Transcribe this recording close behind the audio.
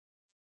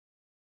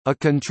A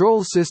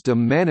control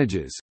system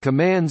manages,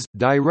 commands,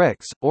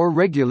 directs, or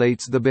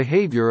regulates the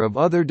behavior of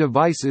other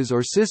devices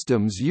or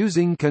systems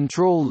using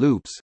control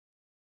loops.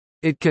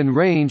 It can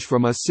range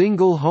from a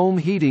single home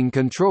heating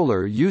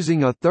controller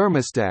using a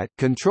thermostat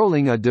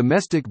controlling a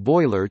domestic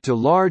boiler to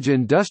large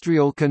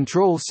industrial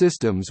control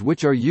systems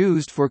which are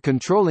used for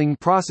controlling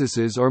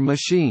processes or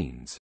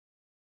machines.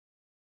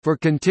 For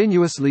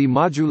continuously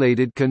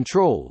modulated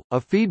control,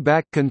 a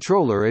feedback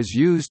controller is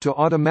used to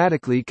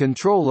automatically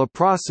control a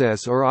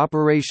process or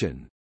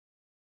operation.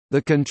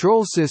 The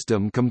control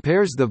system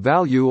compares the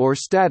value or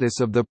status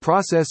of the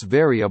process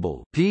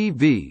variable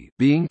 (PV)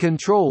 being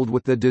controlled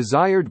with the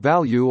desired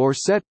value or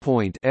set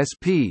point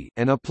 (SP)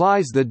 and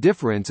applies the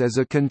difference as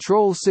a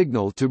control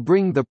signal to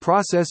bring the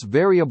process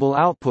variable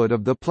output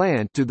of the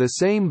plant to the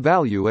same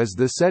value as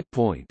the set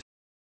point.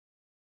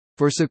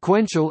 For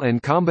sequential and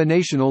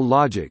combinational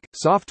logic,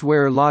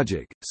 software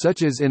logic,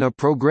 such as in a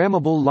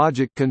programmable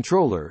logic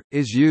controller,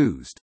 is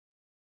used.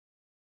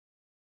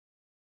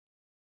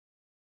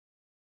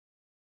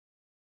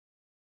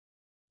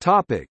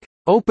 Topic: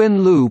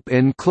 Open loop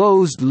and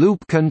closed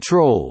loop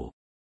control.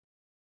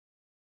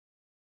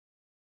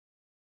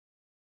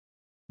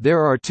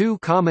 There are two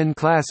common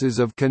classes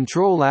of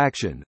control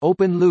action: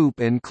 open loop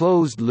and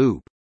closed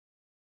loop.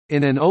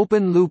 In an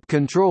open-loop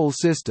control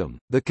system,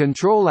 the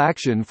control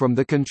action from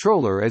the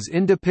controller is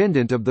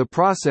independent of the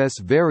process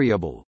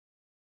variable.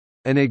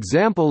 An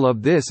example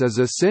of this is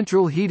a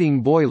central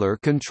heating boiler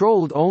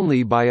controlled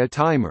only by a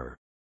timer.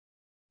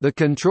 The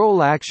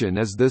control action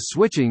is the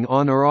switching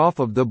on or off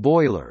of the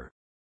boiler.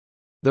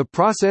 The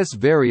process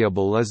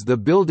variable is the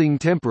building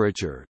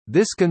temperature.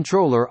 This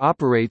controller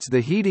operates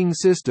the heating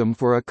system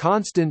for a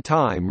constant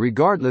time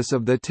regardless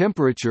of the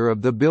temperature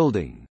of the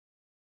building.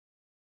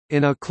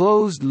 In a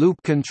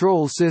closed-loop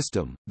control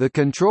system, the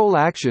control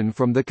action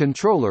from the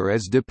controller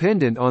is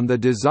dependent on the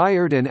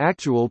desired and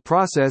actual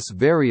process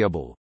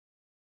variable.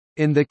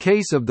 In the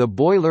case of the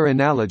boiler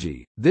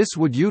analogy, this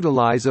would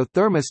utilize a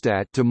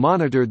thermostat to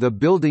monitor the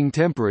building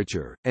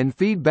temperature, and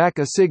feed back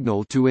a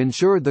signal to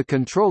ensure the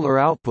controller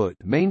output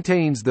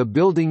maintains the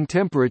building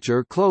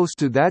temperature close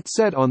to that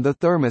set on the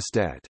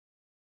thermostat.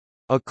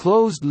 A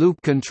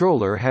closed-loop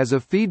controller has a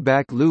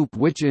feedback loop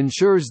which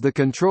ensures the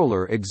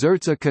controller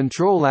exerts a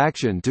control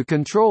action to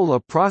control a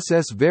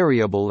process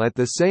variable at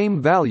the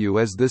same value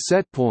as the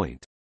set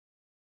point.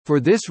 For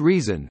this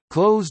reason,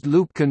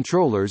 closed-loop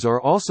controllers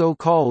are also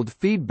called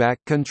feedback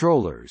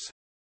controllers.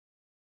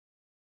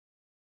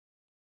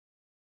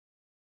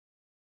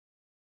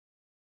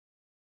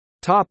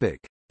 Topic: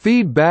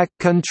 Feedback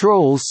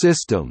control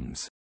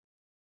systems.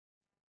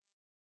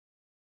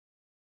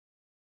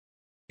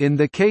 In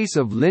the case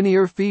of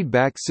linear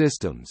feedback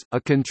systems,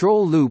 a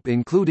control loop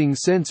including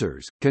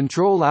sensors,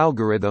 control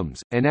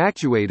algorithms, and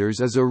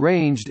actuators is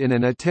arranged in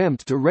an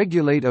attempt to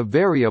regulate a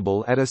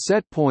variable at a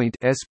set point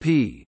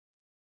 (SP).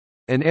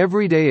 An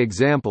everyday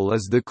example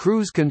is the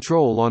cruise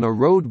control on a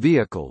road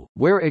vehicle,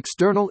 where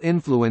external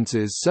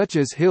influences such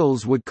as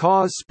hills would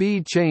cause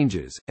speed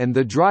changes, and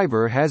the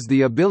driver has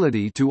the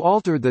ability to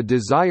alter the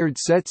desired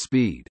set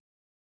speed.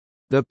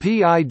 The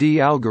PID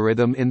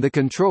algorithm in the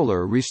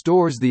controller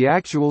restores the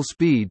actual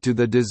speed to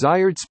the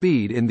desired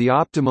speed in the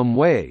optimum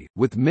way,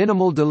 with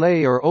minimal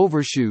delay or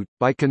overshoot,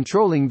 by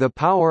controlling the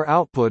power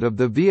output of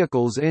the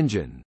vehicle's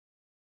engine.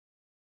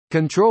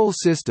 Control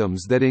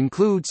systems that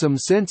include some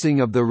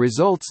sensing of the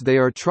results they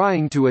are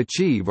trying to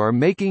achieve are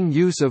making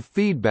use of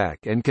feedback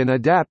and can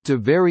adapt to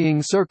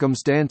varying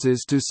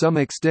circumstances to some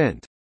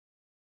extent.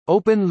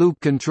 Open-loop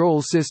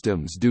control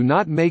systems do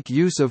not make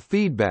use of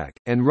feedback,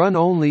 and run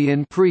only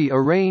in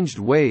pre-arranged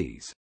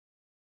ways.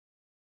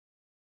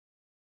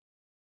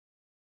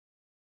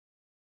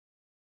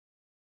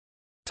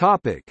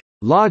 Topic: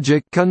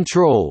 Logic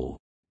control.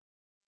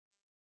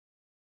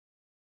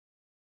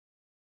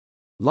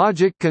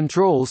 Logic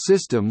control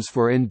systems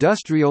for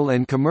industrial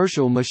and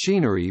commercial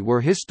machinery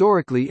were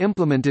historically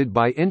implemented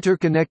by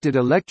interconnected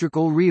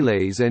electrical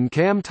relays and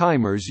CAM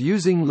timers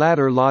using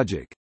ladder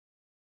logic.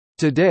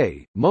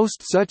 Today,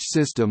 most such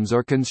systems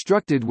are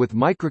constructed with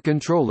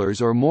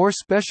microcontrollers or more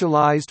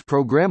specialized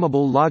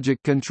programmable logic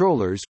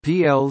controllers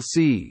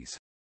 (PLCs).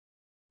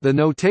 The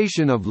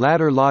notation of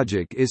ladder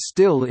logic is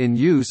still in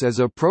use as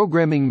a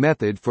programming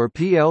method for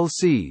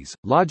PLCs.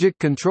 Logic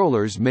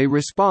controllers may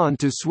respond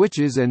to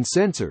switches and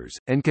sensors,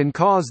 and can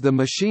cause the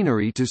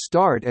machinery to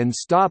start and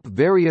stop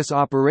various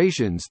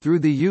operations through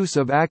the use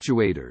of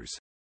actuators.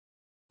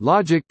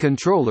 Logic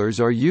controllers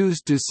are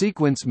used to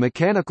sequence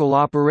mechanical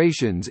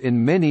operations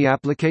in many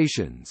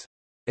applications.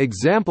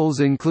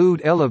 Examples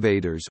include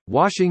elevators,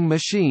 washing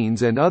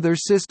machines and other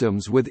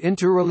systems with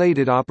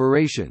interrelated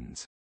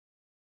operations.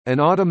 An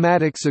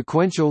automatic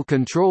sequential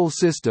control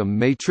system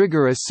may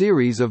trigger a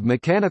series of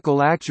mechanical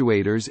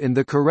actuators in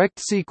the correct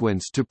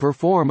sequence to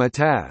perform a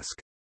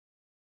task.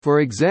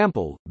 For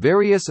example,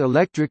 various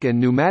electric and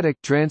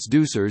pneumatic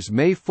transducers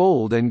may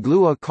fold and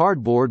glue a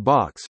cardboard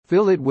box,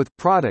 fill it with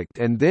product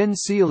and then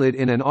seal it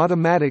in an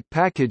automatic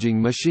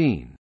packaging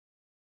machine.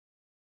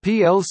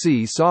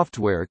 PLC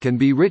software can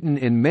be written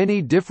in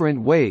many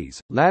different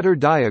ways: ladder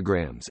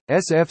diagrams,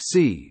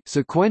 SFC,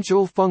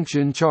 sequential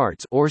function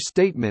charts, or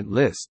statement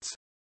lists.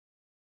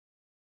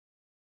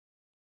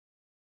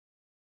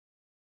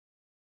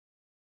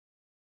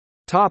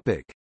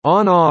 Topic: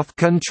 On-off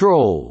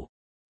control.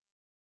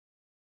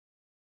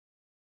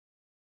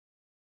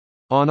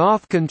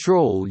 On-off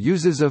control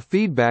uses a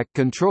feedback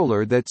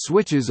controller that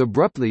switches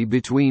abruptly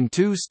between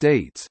two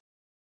states.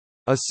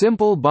 A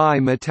simple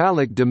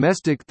bi-metallic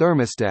domestic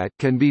thermostat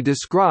can be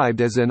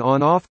described as an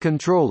on-off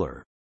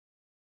controller.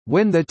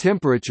 When the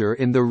temperature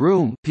in the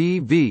room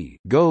 (PV)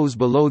 goes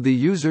below the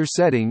user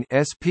setting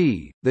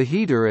 (SP), the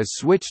heater is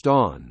switched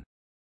on.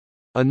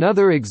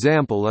 Another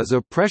example is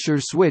a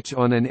pressure switch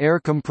on an air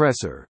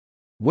compressor.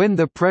 When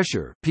the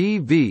pressure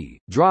 (PV)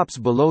 drops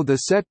below the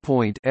set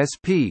point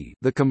 (SP),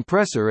 the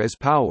compressor is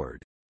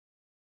powered.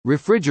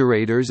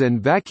 Refrigerators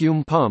and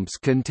vacuum pumps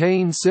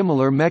contain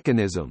similar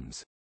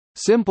mechanisms.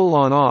 Simple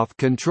on-off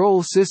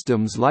control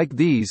systems like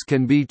these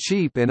can be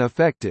cheap and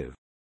effective.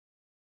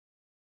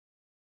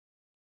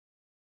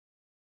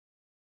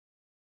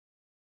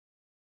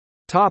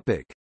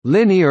 Topic: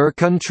 Linear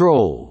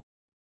control.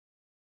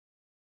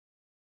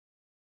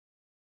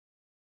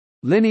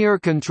 Linear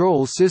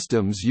control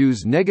systems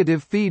use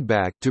negative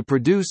feedback to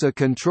produce a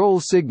control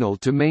signal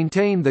to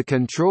maintain the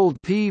controlled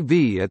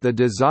PV at the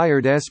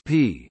desired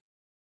SP.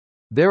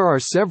 There are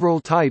several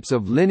types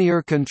of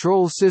linear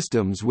control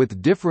systems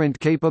with different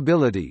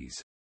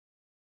capabilities.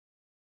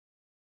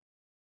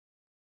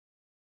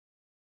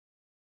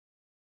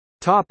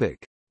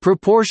 Topic: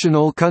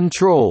 Proportional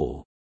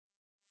control.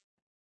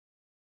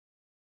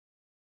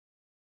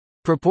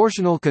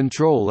 Proportional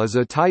control is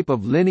a type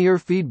of linear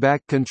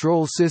feedback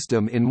control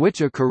system in which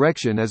a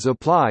correction is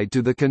applied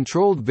to the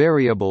controlled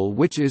variable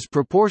which is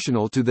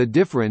proportional to the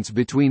difference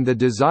between the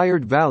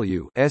desired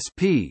value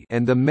 (SP)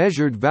 and the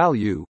measured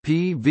value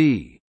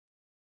 (PV).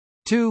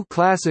 Two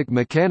classic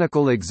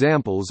mechanical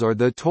examples are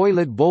the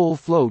toilet bowl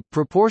float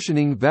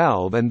proportioning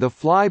valve and the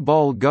fly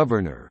ball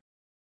governor.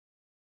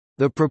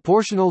 The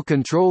proportional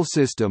control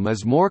system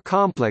is more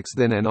complex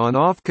than an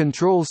on-off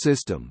control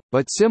system,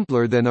 but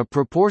simpler than a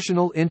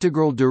proportional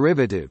integral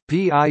derivative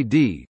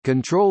 (PID)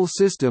 control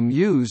system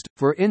used,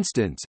 for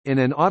instance, in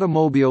an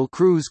automobile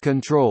cruise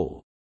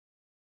control.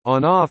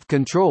 On-off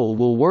control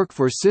will work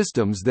for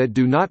systems that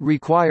do not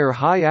require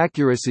high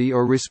accuracy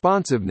or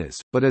responsiveness,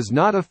 but is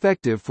not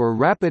effective for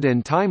rapid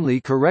and timely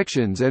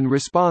corrections and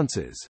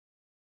responses.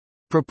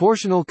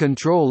 Proportional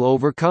control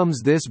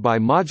overcomes this by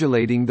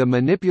modulating the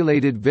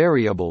manipulated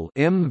variable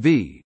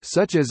MV,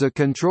 such as a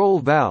control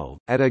valve,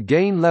 at a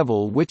gain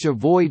level which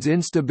avoids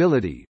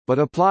instability, but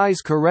applies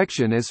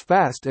correction as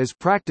fast as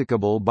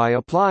practicable by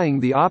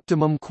applying the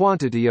optimum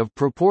quantity of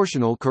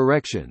proportional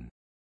correction.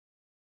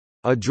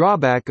 A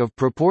drawback of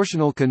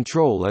proportional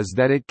control is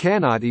that it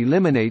cannot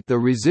eliminate the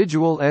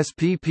residual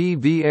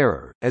SPPV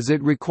error, as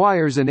it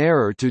requires an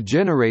error to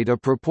generate a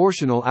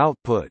proportional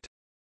output.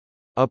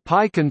 A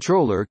pi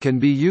controller can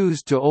be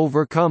used to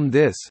overcome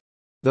this.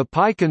 The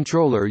pi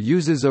controller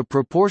uses a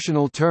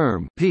proportional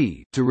term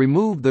p to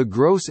remove the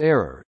gross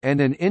error, and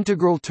an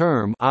integral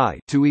term I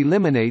to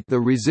eliminate the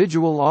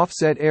residual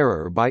offset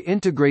error by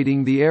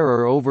integrating the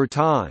error over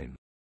time.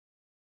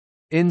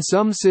 In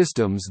some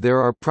systems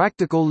there are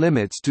practical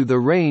limits to the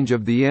range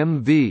of the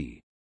MV.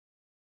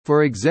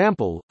 For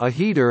example, a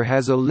heater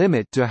has a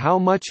limit to how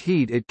much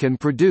heat it can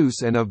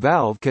produce and a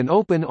valve can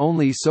open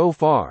only so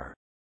far.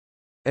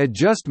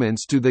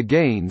 Adjustments to the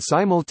gain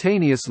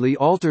simultaneously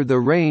alter the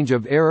range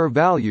of error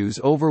values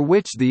over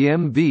which the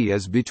MV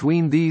is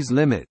between these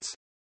limits.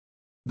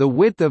 The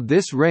width of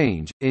this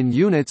range, in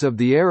units of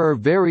the error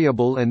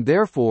variable and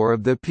therefore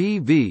of the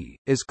PV,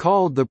 is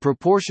called the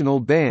proportional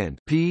band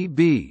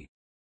 (PB).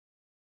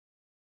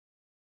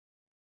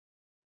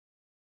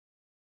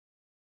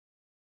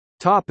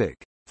 Topic: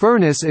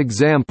 Furnace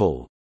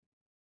example.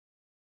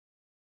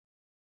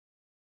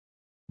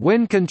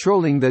 When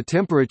controlling the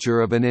temperature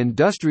of an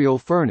industrial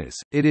furnace,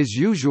 it is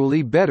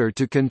usually better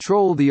to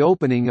control the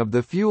opening of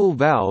the fuel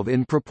valve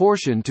in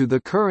proportion to the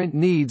current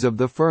needs of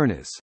the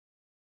furnace.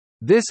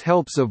 This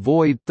helps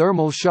avoid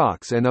thermal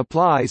shocks and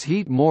applies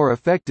heat more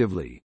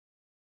effectively.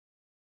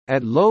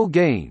 At low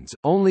gains,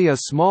 only a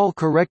small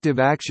corrective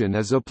action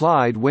is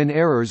applied when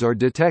errors are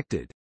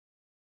detected.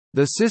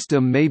 The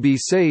system may be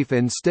safe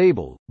and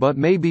stable, but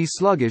may be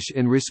sluggish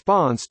in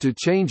response to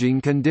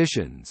changing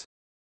conditions.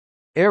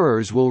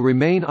 Errors will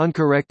remain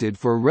uncorrected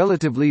for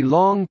relatively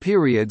long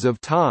periods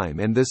of time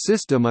and the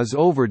system is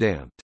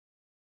overdamped.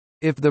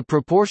 If the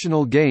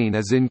proportional gain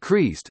is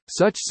increased,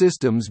 such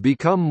systems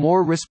become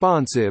more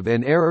responsive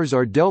and errors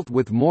are dealt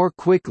with more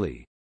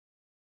quickly.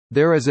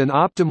 There is an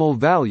optimal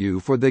value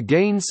for the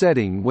gain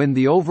setting when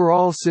the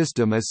overall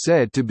system is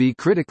said to be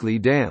critically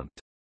damped.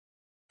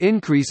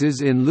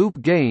 Increases in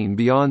loop gain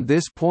beyond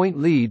this point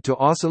lead to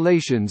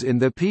oscillations in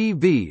the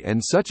PV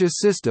and such a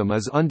system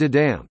is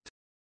underdamped.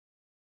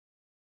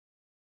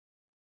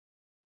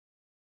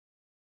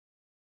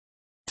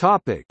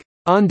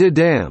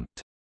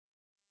 Underdamped.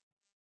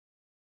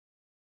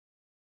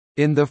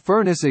 In the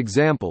furnace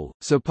example,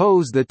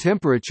 suppose the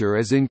temperature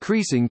is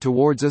increasing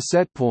towards a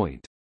set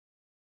point.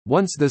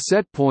 Once the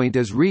set point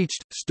is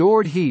reached,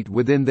 stored heat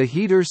within the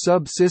heater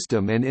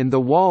sub-system and in the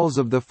walls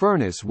of the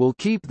furnace will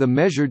keep the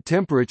measured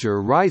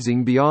temperature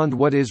rising beyond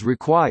what is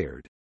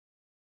required.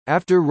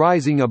 After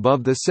rising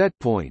above the set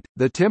point,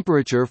 the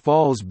temperature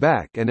falls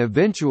back and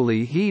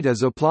eventually heat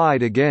is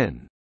applied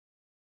again.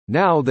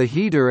 Now the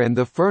heater and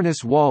the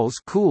furnace walls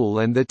cool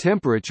and the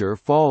temperature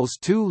falls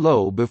too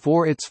low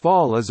before its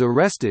fall is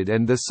arrested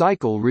and the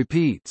cycle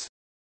repeats.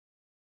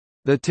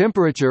 The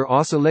temperature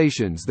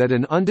oscillations that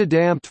an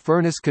underdamped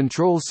furnace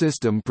control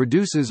system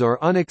produces are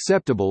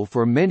unacceptable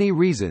for many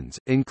reasons,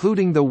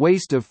 including the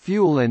waste of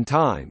fuel and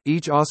time.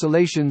 Each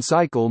oscillation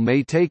cycle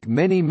may take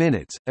many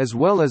minutes, as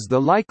well as the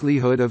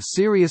likelihood of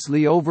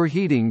seriously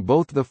overheating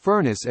both the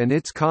furnace and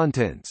its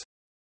contents.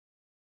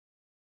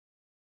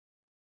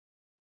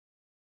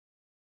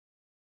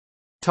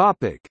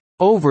 Topic: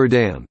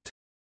 Overdamped.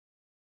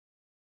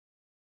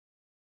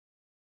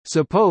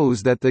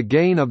 Suppose that the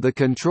gain of the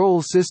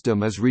control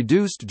system is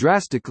reduced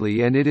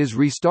drastically and it is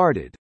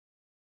restarted.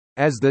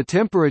 As the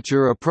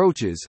temperature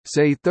approaches,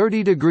 say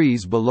 30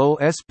 degrees below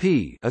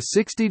SP, a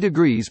 60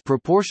 degrees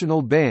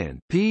proportional band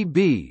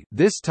 (PB),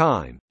 this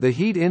time, the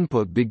heat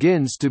input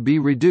begins to be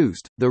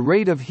reduced, the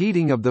rate of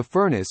heating of the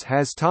furnace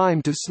has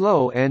time to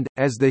slow and,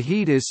 as the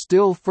heat is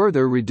still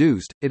further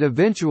reduced, it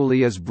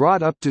eventually is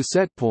brought up to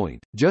set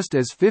point, just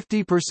as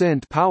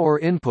 50% power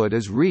input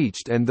is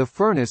reached and the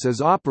furnace is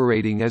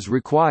operating as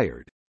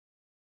required.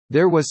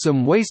 There was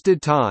some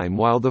wasted time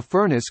while the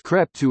furnace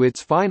crept to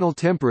its final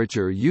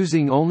temperature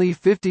using only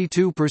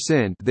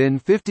 52% then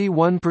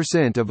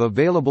 51% of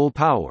available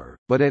power,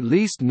 but at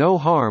least no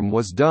harm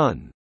was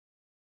done.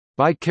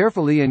 By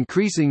carefully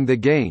increasing the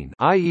gain,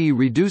 i.e.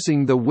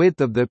 reducing the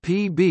width of the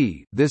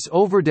PB, this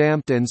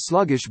overdamped and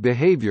sluggish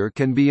behavior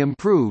can be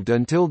improved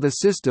until the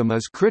system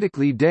is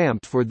critically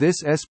damped for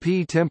this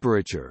SP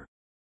temperature.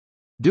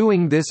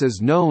 Doing this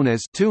is known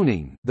as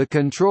tuning the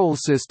control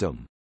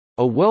system.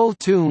 A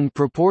well-tuned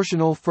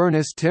proportional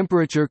furnace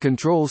temperature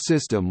control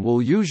system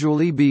will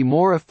usually be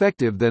more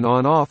effective than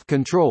on-off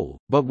control,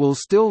 but will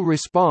still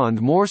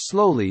respond more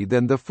slowly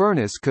than the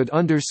furnace could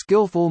under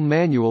skillful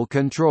manual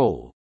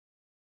control.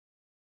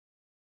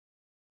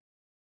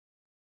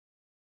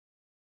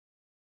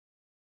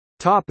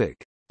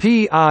 Topic: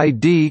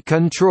 PID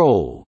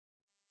control.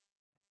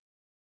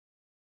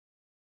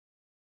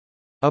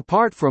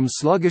 Apart from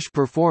sluggish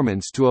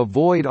performance to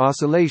avoid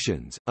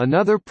oscillations,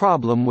 another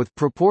problem with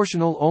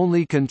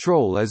proportional-only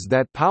control is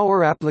that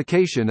power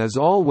application is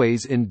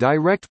always in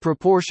direct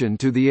proportion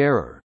to the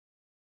error.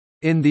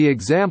 In the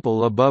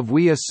example above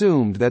we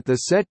assumed that the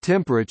set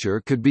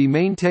temperature could be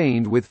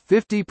maintained with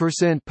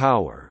 50%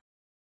 power.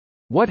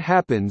 What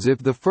happens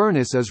if the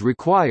furnace is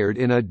required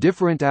in a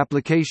different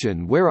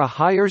application where a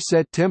higher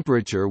set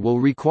temperature will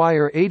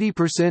require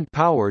 80%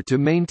 power to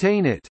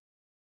maintain it?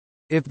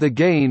 If the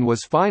gain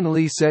was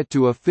finally set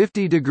to a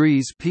 50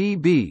 degrees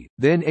PB,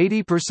 then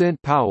 80%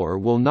 power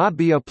will not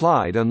be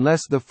applied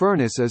unless the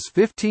furnace is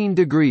 15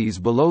 degrees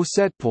below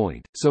set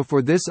point, so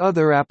for this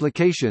other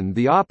application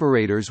the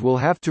operators will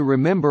have to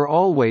remember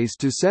always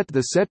to set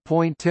the set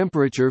point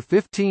temperature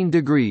 15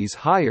 degrees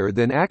higher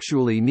than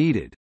actually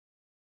needed.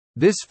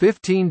 This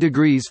 15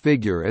 degrees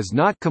figure is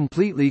not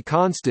completely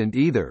constant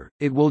either,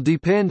 it will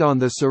depend on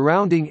the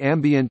surrounding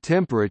ambient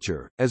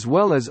temperature, as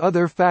well as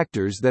other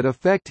factors that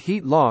affect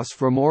heat loss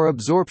from or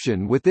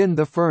absorption within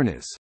the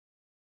furnace.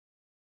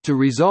 To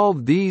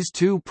resolve these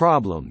two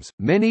problems,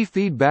 many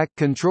feedback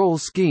control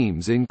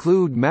schemes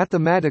include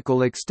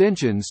mathematical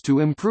extensions to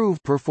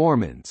improve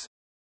performance.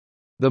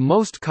 The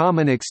most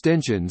common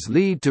extensions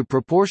lead to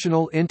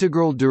proportional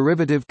integral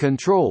derivative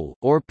control,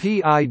 or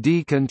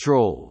PID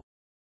control.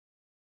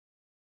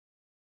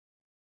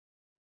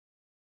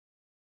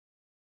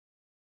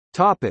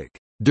 Topic: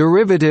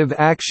 Derivative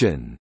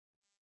action.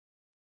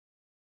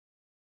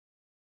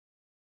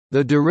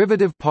 The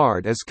derivative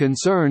part is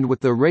concerned with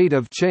the rate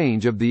of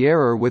change of the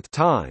error with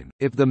time.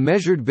 If the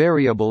measured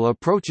variable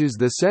approaches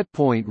the set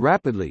point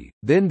rapidly,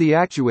 then the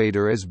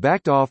actuator is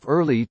backed off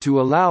early to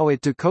allow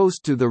it to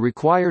coast to the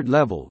required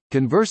level.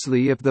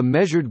 Conversely, if the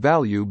measured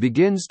value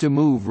begins to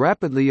move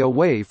rapidly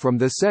away from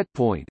the set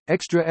point,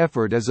 extra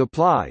effort is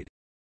applied,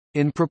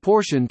 in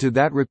proportion to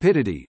that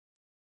rapidity,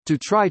 to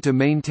try to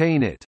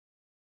maintain it.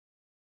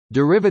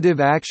 Derivative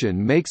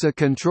action makes a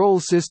control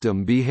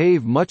system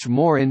behave much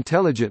more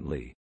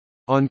intelligently.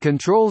 On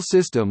control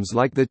systems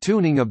like the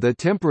tuning of the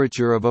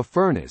temperature of a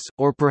furnace,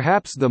 or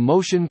perhaps the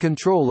motion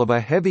control of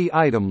a heavy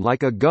item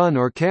like a gun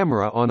or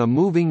camera on a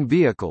moving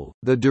vehicle,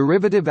 the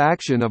derivative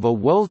action of a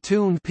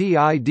well-tuned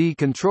PID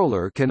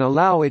controller can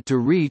allow it to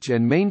reach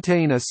and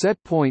maintain a set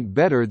point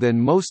better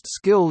than most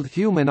skilled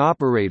human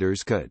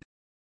operators could.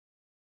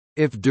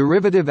 If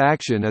derivative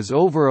action is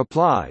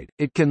over-applied,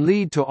 it can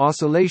lead to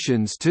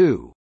oscillations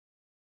too.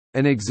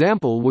 An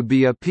example would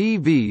be a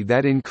PV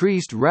that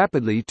increased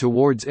rapidly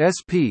towards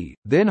SP,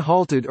 then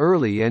halted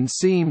early and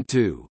seemed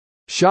to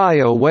shy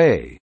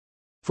away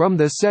from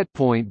the set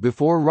point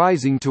before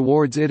rising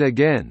towards it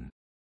again.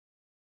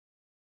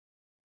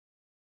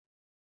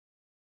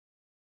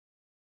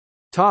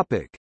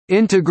 Topic: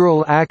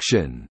 Integral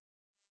action.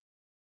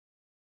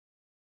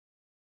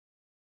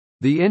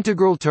 The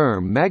integral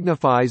term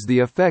magnifies the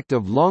effect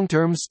of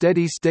long-term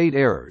steady-state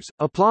errors,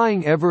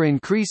 applying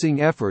ever-increasing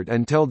effort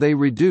until they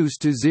reduce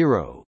to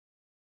zero.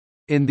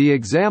 In the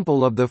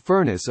example of the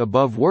furnace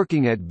above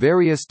working at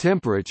various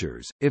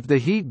temperatures, if the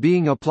heat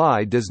being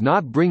applied does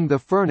not bring the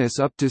furnace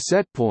up to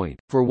set point,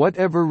 for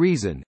whatever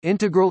reason,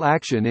 integral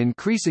action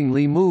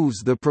increasingly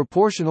moves the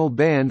proportional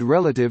band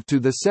relative to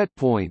the set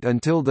point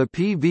until the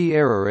PV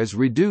error is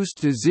reduced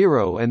to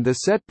zero and the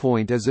set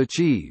point is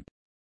achieved.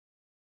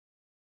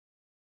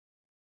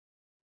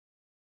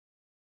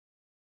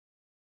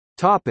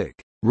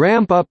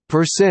 Ramp up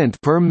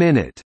 % per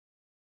minute.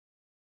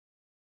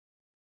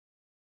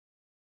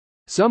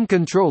 Some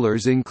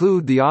controllers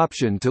include the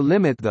option to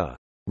limit the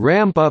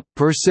ramp up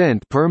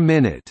 % per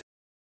minute.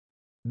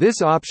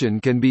 This option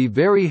can be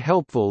very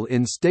helpful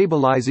in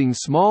stabilizing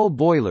small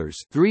boilers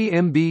 3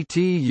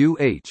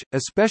 mbtuh,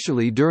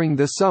 especially during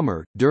the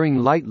summer, during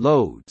light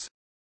loads.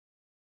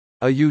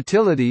 A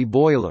utility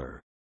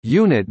boiler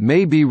unit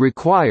may be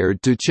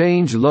required to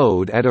change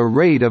load at a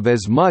rate of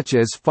as much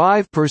as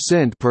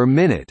 5% per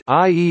minute.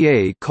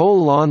 IEA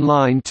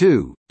Online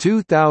 2,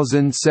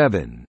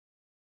 2007.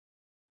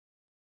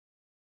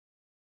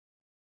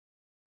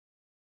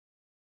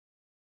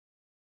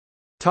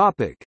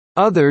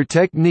 Other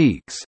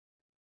techniques.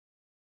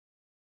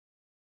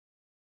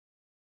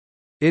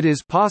 It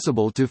is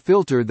possible to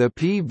filter the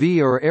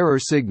PV or error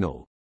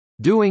signal.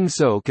 Doing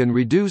so can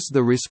reduce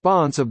the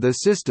response of the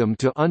system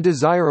to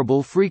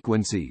undesirable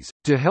frequencies,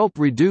 to help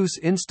reduce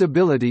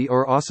instability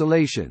or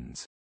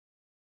oscillations.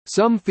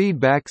 Some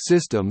feedback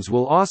systems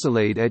will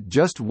oscillate at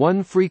just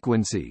one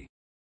frequency.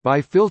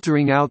 By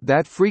filtering out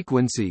that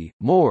frequency,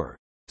 more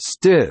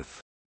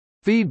stiff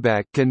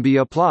feedback can be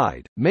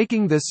applied,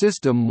 making the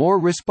system more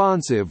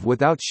responsive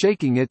without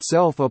shaking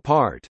itself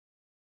apart.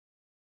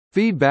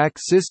 Feedback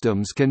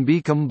systems can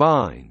be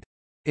combined.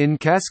 In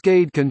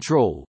cascade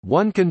control,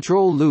 one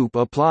control loop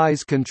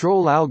applies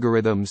control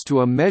algorithms to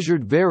a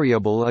measured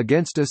variable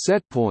against a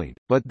set point,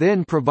 but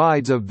then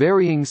provides a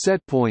varying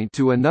set point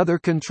to another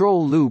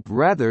control loop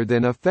rather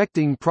than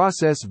affecting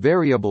process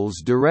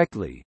variables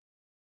directly.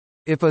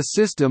 If a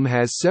system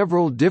has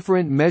several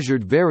different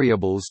measured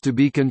variables to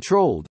be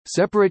controlled,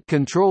 separate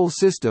control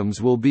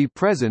systems will be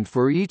present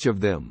for each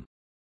of them.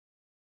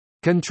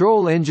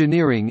 Control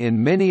engineering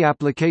in many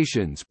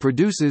applications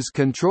produces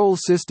control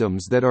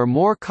systems that are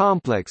more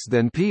complex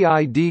than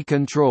PID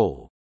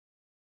control.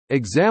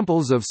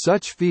 Examples of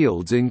such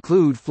fields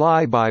include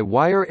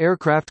fly-by-wire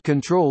aircraft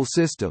control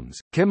systems,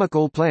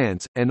 chemical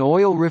plants, and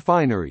oil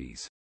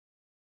refineries.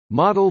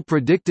 Model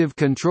predictive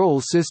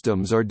control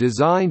systems are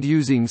designed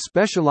using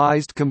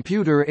specialized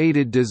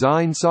computer-aided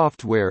design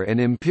software and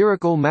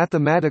empirical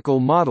mathematical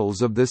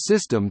models of the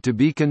system to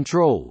be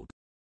controlled.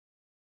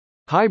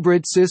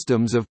 Hybrid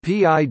systems of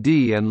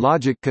PID and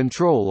logic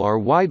control are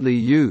widely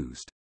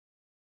used.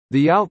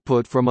 The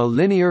output from a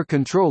linear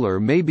controller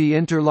may be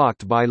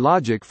interlocked by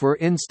logic, for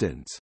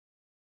instance.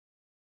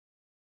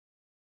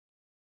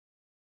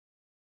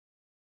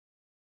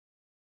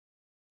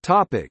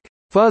 Topic: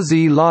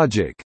 Fuzzy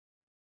logic.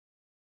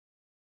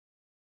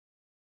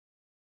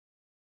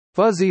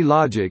 Fuzzy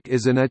logic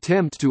is an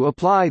attempt to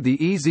apply the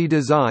easy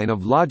design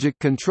of logic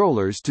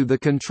controllers to the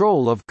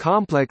control of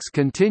complex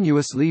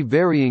continuously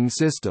varying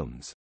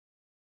systems.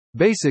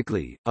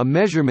 Basically, a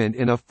measurement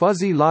in a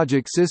fuzzy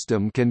logic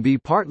system can be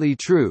partly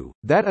true,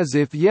 that is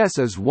if yes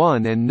is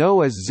 1 and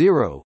no is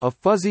 0, a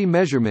fuzzy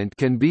measurement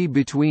can be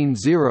between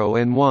 0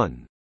 and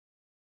 1.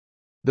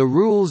 The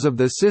rules of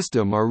the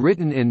system are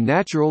written in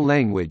natural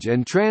language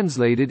and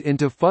translated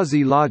into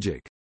fuzzy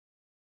logic.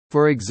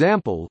 For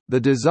example,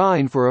 the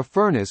design for a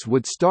furnace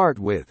would start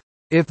with,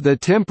 if the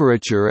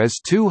temperature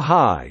is too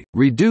high,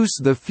 reduce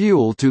the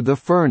fuel to the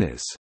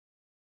furnace.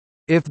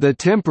 If the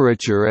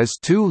temperature is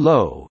too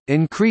low,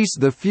 increase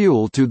the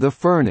fuel to the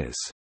furnace.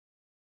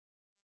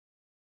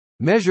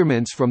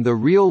 Measurements from the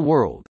real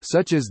world,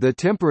 such as the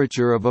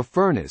temperature of a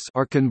furnace,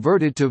 are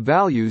converted to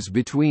values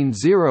between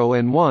 0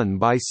 and 1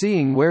 by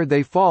seeing where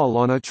they fall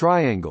on a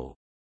triangle.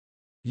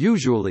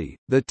 Usually,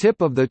 the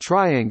tip of the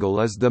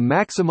triangle is the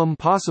maximum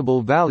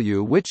possible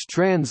value, which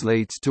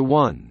translates to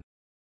 1.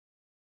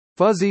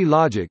 Fuzzy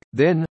logic,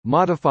 then,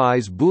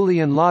 modifies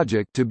Boolean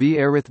logic to be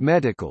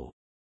arithmetical.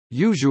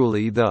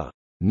 Usually the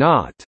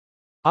not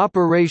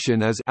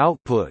operation is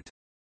output.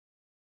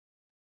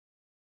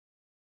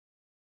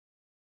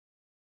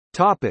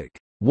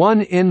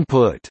 One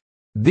input,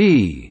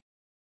 the,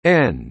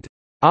 and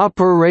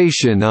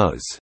operation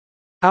is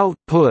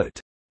output.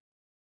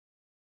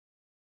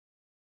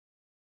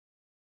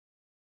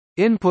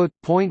 Input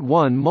point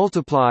 1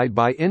 multiplied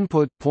by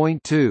input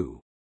point 2,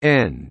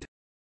 and,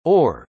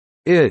 or,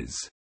 is.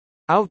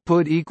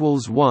 Output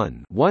equals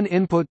 1. 1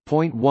 input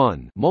point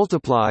 1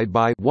 multiplied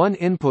by 1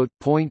 input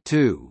point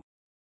 2.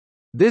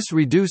 This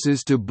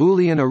reduces to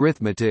Boolean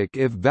arithmetic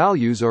if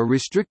values are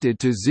restricted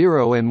to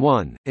 0 and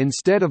 1,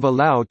 instead of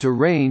allowed to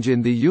range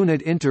in the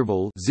unit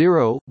interval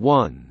 0,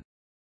 1.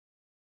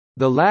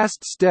 The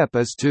last step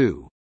is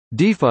to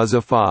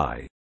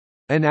defuzzify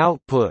an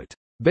output.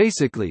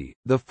 Basically,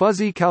 the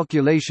fuzzy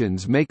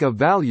calculations make a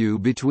value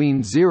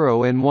between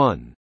 0 and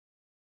 1.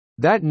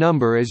 That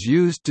number is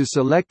used to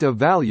select a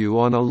value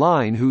on a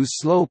line whose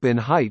slope and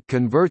height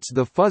converts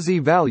the fuzzy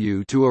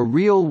value to a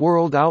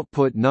real-world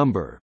output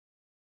number.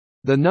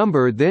 The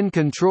number then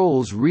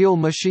controls real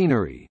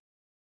machinery.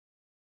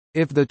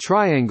 If the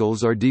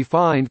triangles are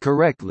defined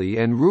correctly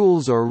and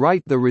rules are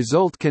right, the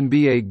result can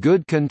be a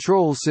good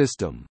control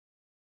system.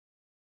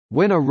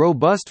 When a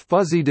robust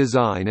fuzzy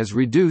design is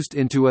reduced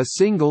into a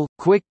single,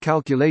 quick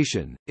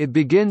calculation, it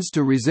begins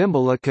to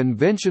resemble a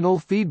conventional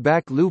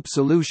feedback loop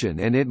solution,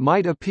 and it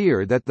might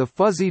appear that the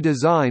fuzzy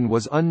design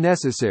was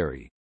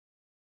unnecessary.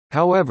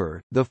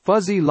 However, the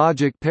fuzzy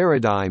logic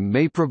paradigm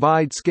may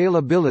provide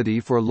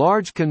scalability for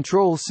large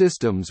control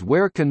systems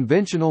where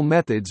conventional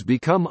methods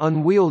become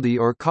unwieldy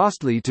or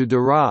costly to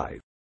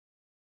derive.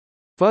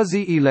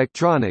 Fuzzy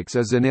electronics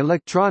is an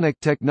electronic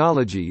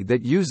technology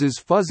that uses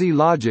fuzzy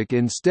logic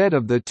instead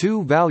of the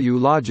two-value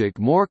logic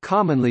more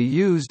commonly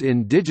used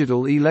in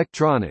digital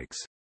electronics.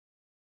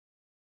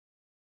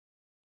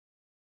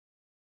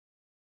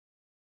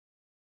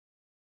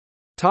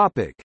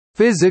 Topic: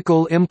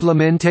 Physical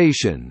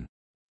implementation.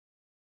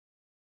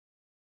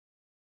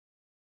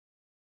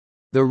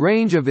 The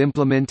range of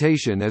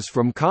implementation is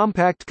from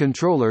compact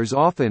controllers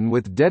often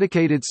with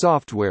dedicated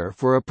software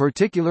for a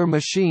particular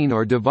machine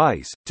or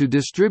device, to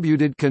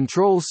distributed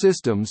control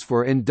systems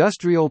for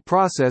industrial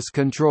process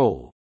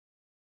control.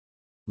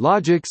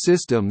 Logic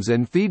systems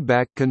and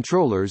feedback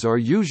controllers are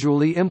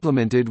usually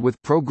implemented with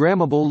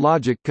programmable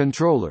logic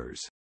controllers.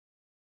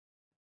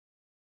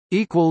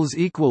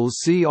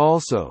 See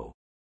also